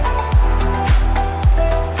goals.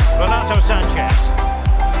 Renato Sanchez.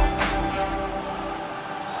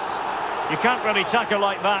 You can't really tackle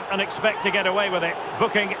like that and expect to get away with it.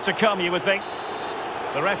 Booking to come, you would think.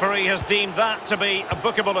 The referee has deemed that to be a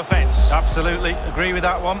bookable offence. Absolutely, agree with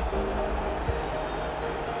that one.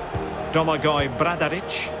 Domagoj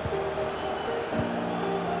Bradaric.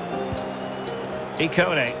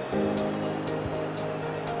 Ikone.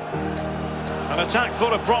 An attack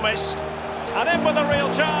full of promise. And in with a real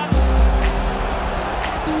chance.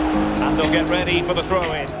 And they'll get ready for the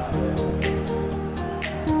throw-in.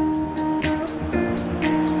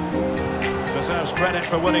 Deserves credit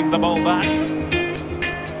for winning the ball back.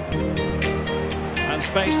 And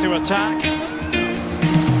space to attack.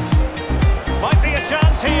 Might be a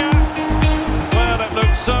chance here. Well, it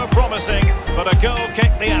looks so promising, but a goal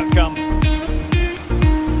kicked the outcome.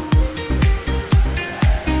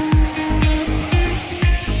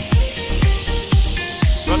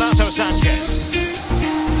 Renato Sanchez.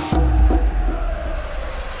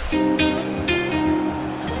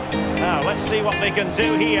 Now, let's see what they can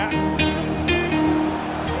do here.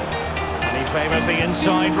 And he favours the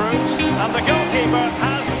inside route. And the goalkeeper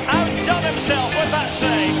has outdone himself with that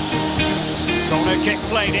save. Corner kick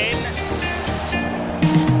played in.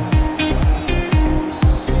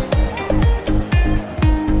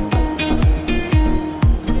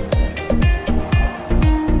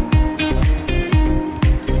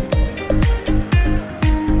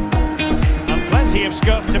 And plenty of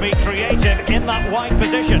scope to be creative in that wide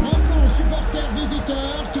position.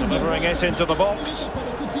 Delivering it into the box.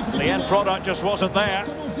 The end product just wasn't there.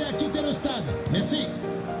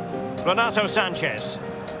 Renato Sanchez.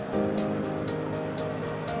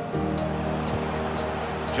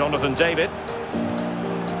 Jonathan David.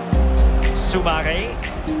 Soumaré.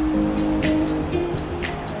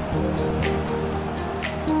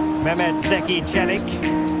 Mehmet Zeki Çelik.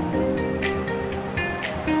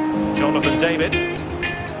 Jonathan David.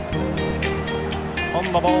 On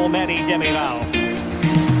the ball, Mehdi Demiral.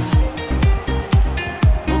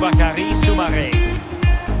 Boubakary Soumaré.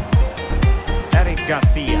 Eric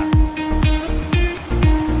Garcia.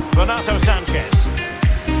 Renato Sanchez.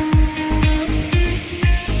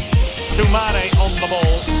 Soumaré on the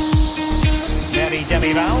ball. Mehdi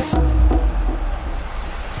Demiral.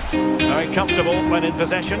 Very comfortable when in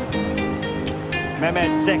possession.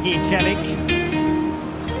 Mehmet Zeki Çelik.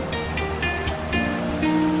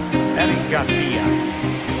 Eric Garcia.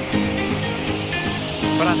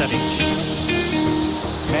 Bradaric.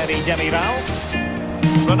 Mehdi Demiral.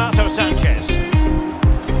 Renato Sanchez.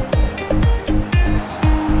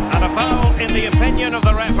 And a foul in the opinion of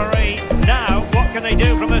the referee. Now, what can they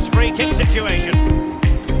do from this free kick situation?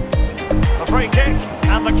 A free kick,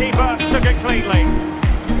 and the keeper took it cleanly.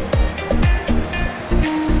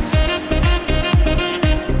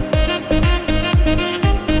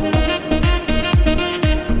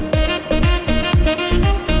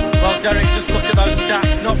 Well, Derek, just look at those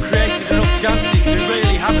stats. Not created enough chances. They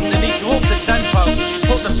really haven't. They need to up the tempo,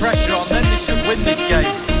 put the pressure on, then they should win this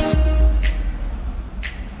game.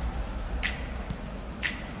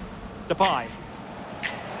 Depay.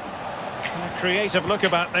 A creative look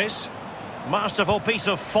about this. Masterful piece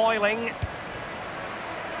of foiling.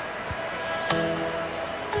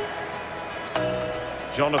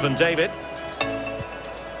 Jonathan David.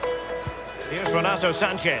 Here's Renato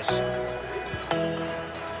Sanchez.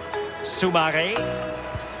 Soumare.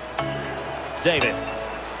 David.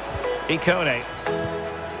 Ikone.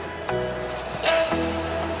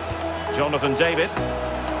 Jonathan David.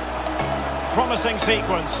 Promising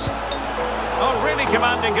sequence. Oh, really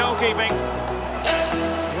commanding goalkeeping.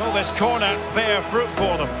 Will this corner bear fruit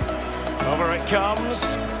for them? Over it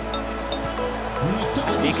comes.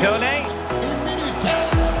 Ikone.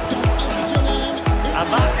 And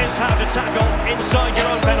that is how to tackle inside your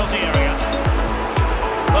own penalty area.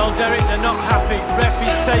 Well, Derek, they're not happy. Ref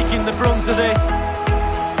is taking the brunt of this.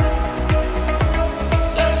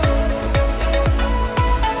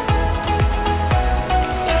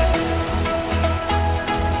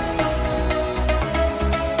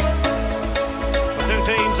 The two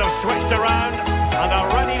teams have switched around and are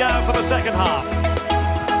ready now for the second half.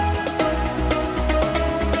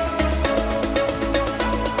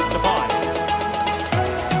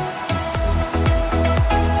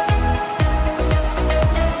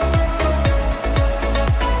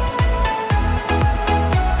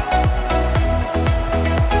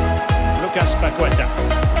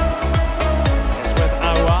 It's with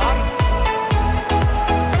Aouar.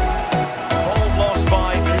 Ball lost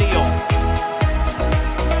by Lyon.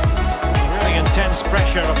 Really intense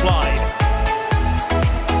pressure applied.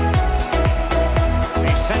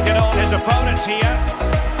 He's taken on his opponents here.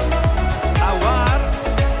 Aouar.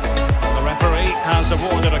 The referee has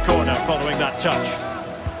awarded a corner following that touch.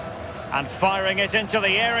 And firing it into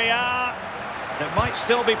the area. That might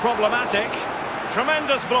still be problematic.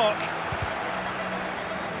 Tremendous block.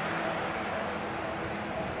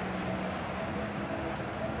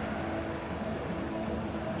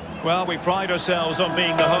 Well, we pride ourselves on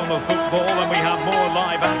being the home of football, and we have more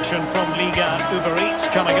live action from Ligue 1 Uber Eats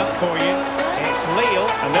coming up for you. It's Lille,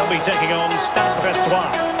 and they'll be taking on Stade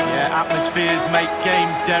Brestois. Yeah, atmospheres make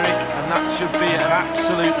games, Derek, and that should be an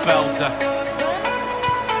absolute belter.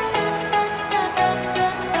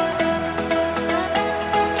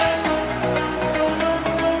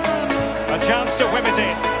 A chance to whip it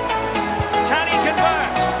in. Can he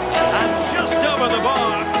convert? And just over the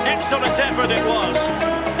bar. Excellent effort it was.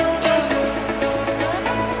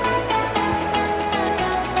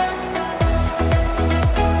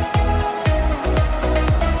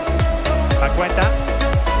 Well,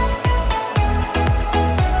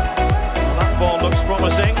 that ball looks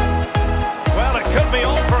promising. Well, it could be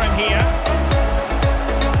on for him here.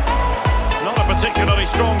 Not a particularly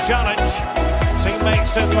strong challenge.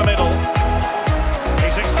 Teammates in the middle.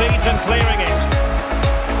 He succeeds in clearing it.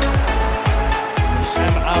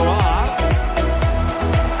 And Aouar.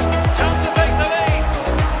 Chance to take the lead.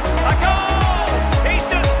 A goal! He's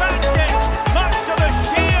dispatched it. Much to the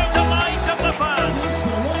sheer delight of the fans.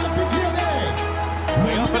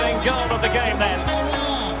 The opening goal of the game then.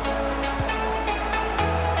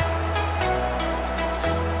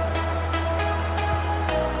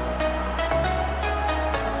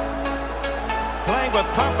 Playing with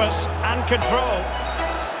purpose and control.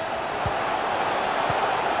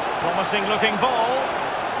 Promising looking ball.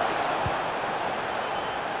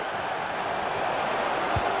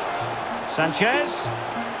 Sanchez.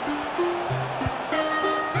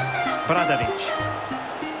 Bradovic.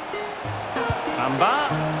 Bamba,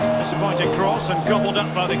 disappointing cross and gobbled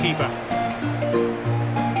up by the keeper.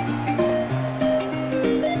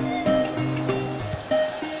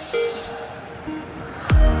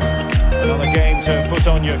 Another game to put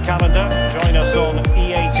on your calendar. Join us on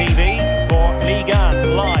EA TV for Ligue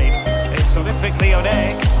 1 Live. It's Olympique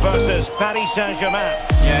Lyonnais versus Paris Saint-Germain.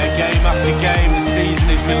 Yeah, game after game, the season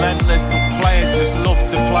is relentless, but players just love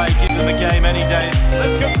to play. Give them the game any day.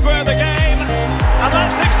 Let's go spur the game. And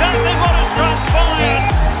that's exactly what has transpired.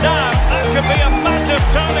 Now, that could be a massive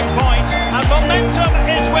turning point, and momentum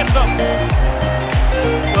is with them.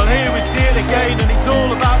 Well, here we see it again, and it's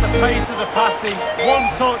all about the pace of the passing. One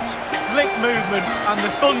touch, slick movement, and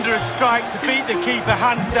the thunderous strike to beat the keeper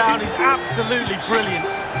hands down is absolutely brilliant.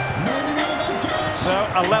 So,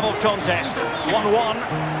 a level contest, 1-1.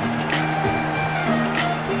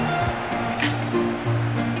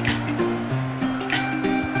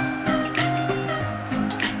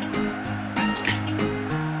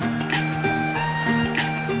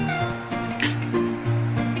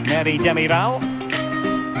 Mary Demiral.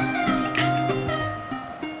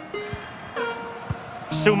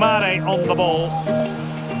 Soumare on the ball.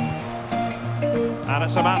 And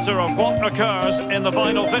it's a matter of what occurs in the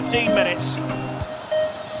final 15 minutes.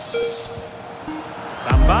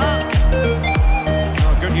 Bamba.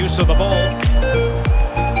 Oh, good use of the ball.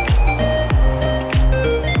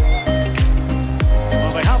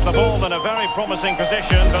 Well, they have the the ball in a very promising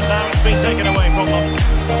position, but now it's been taken away from them.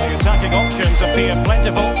 The attacking options appear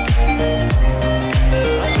plentiful.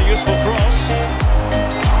 That's a useful cross.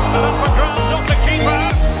 And up for grabs off the keeper.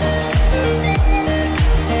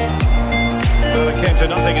 Well, it came to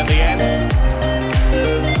nothing in the end.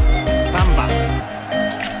 Bamba.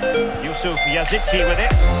 Yusuf Yazici with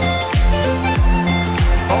it.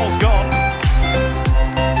 Ball's gone.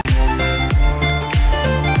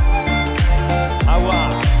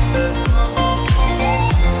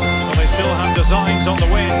 Designs on the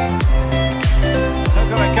win.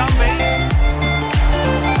 Toko Ekambi.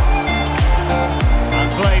 And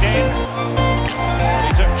played in. And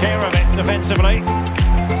he took care of it defensively.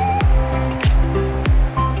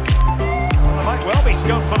 Well, there might well be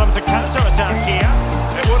scope for them to counter-attack here.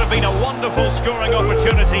 It would have been a wonderful scoring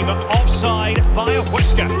opportunity, but offside by a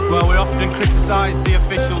whisker. Well, we often criticise the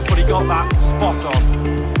officials, but he got that spot on.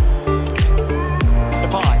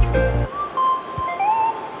 Depay.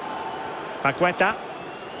 Paqueta.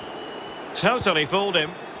 Totally fooled him.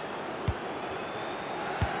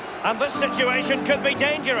 And this situation could be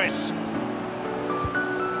dangerous.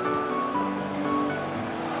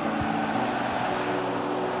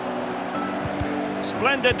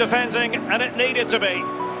 Splendid defending, and it needed to be.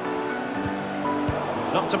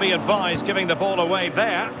 Not to be advised giving the ball away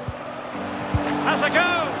there. Has a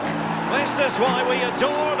go! This is why we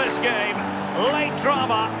adore this game. Late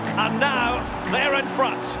drama, and now they're in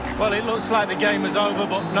front. Well, it looks like the game is over,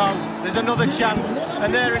 but no, there's another chance,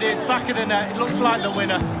 and there it is, back of the net. It looks like the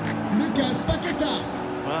winner.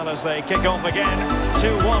 Well, as they kick off again,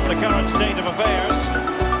 2-1 the current state of affairs.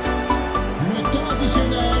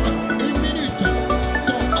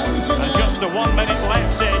 And just a 1 minute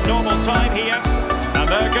left in normal time here, and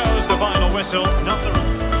there goes the final whistle. Not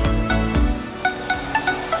the